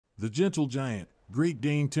The gentle giant, Great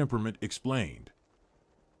Dane Temperament explained.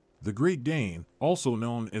 The Great Dane, also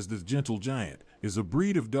known as the gentle giant, is a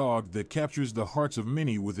breed of dog that captures the hearts of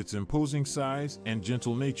many with its imposing size and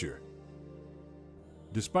gentle nature.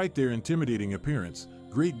 Despite their intimidating appearance,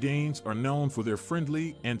 Great Danes are known for their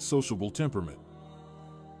friendly and sociable temperament.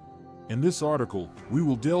 In this article, we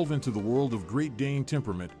will delve into the world of Great Dane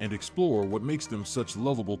temperament and explore what makes them such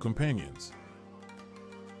lovable companions.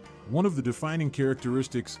 One of the defining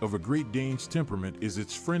characteristics of a Great Dane's temperament is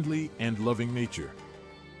its friendly and loving nature.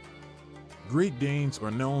 Great Danes are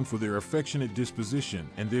known for their affectionate disposition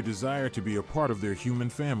and their desire to be a part of their human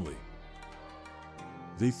family.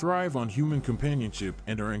 They thrive on human companionship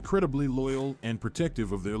and are incredibly loyal and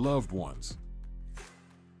protective of their loved ones.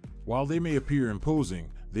 While they may appear imposing,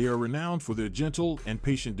 they are renowned for their gentle and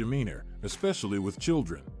patient demeanor, especially with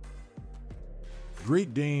children.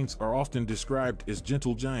 Great Danes are often described as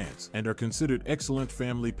gentle giants and are considered excellent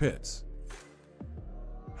family pets.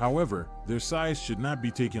 However, their size should not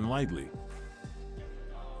be taken lightly.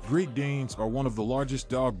 Great Danes are one of the largest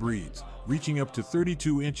dog breeds, reaching up to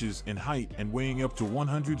 32 inches in height and weighing up to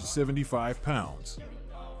 175 pounds.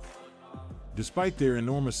 Despite their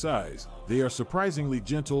enormous size, they are surprisingly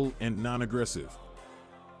gentle and non-aggressive.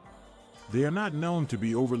 They are not known to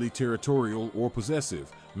be overly territorial or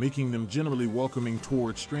possessive, making them generally welcoming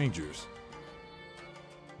toward strangers.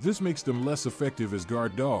 This makes them less effective as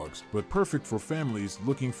guard dogs, but perfect for families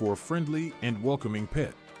looking for a friendly and welcoming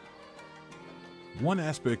pet. One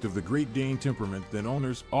aspect of the Great Dane temperament that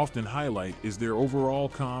owners often highlight is their overall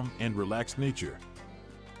calm and relaxed nature.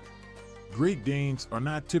 Great Danes are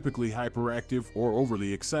not typically hyperactive or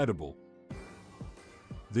overly excitable.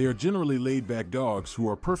 They are generally laid-back dogs who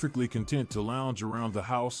are perfectly content to lounge around the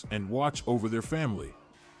house and watch over their family.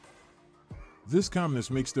 This calmness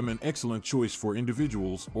makes them an excellent choice for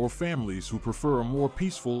individuals or families who prefer a more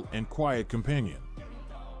peaceful and quiet companion.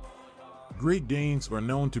 Great Danes are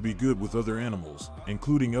known to be good with other animals,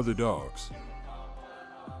 including other dogs.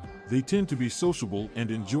 They tend to be sociable and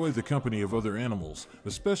enjoy the company of other animals,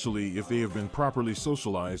 especially if they have been properly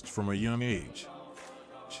socialized from a young age.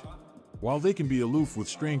 While they can be aloof with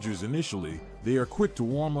strangers initially, they are quick to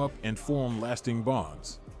warm up and form lasting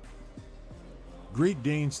bonds. Great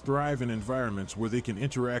Danes thrive in environments where they can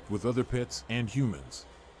interact with other pets and humans.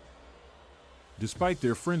 Despite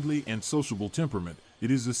their friendly and sociable temperament,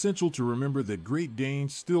 it is essential to remember that Great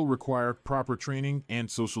Danes still require proper training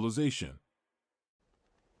and socialization.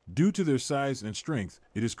 Due to their size and strength,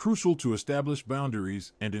 it is crucial to establish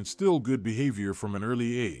boundaries and instill good behavior from an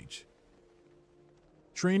early age.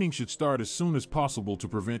 Training should start as soon as possible to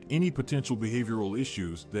prevent any potential behavioral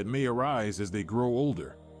issues that may arise as they grow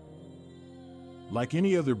older. Like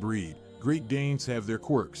any other breed, Great Danes have their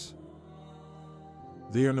quirks.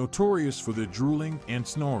 They are notorious for their drooling and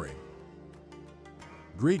snoring.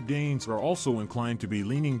 Great Danes are also inclined to be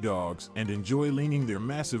leaning dogs and enjoy leaning their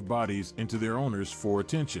massive bodies into their owners for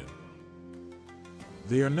attention.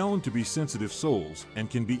 They are known to be sensitive souls and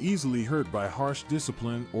can be easily hurt by harsh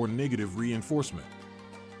discipline or negative reinforcement.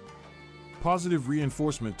 Positive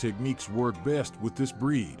reinforcement techniques work best with this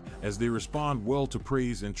breed, as they respond well to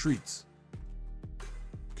praise and treats.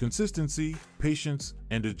 Consistency, patience,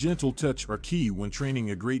 and a gentle touch are key when training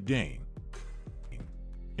a Great Dane.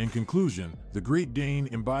 In conclusion, the Great Dane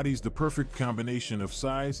embodies the perfect combination of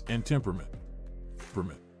size and temperament.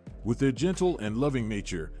 With their gentle and loving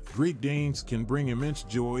nature, Great Danes can bring immense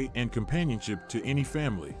joy and companionship to any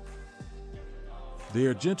family. They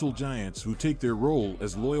are gentle giants who take their role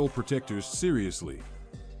as loyal protectors seriously.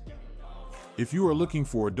 If you are looking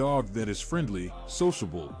for a dog that is friendly,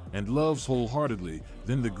 sociable, and loves wholeheartedly,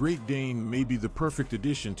 then the Great Dane may be the perfect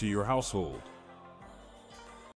addition to your household.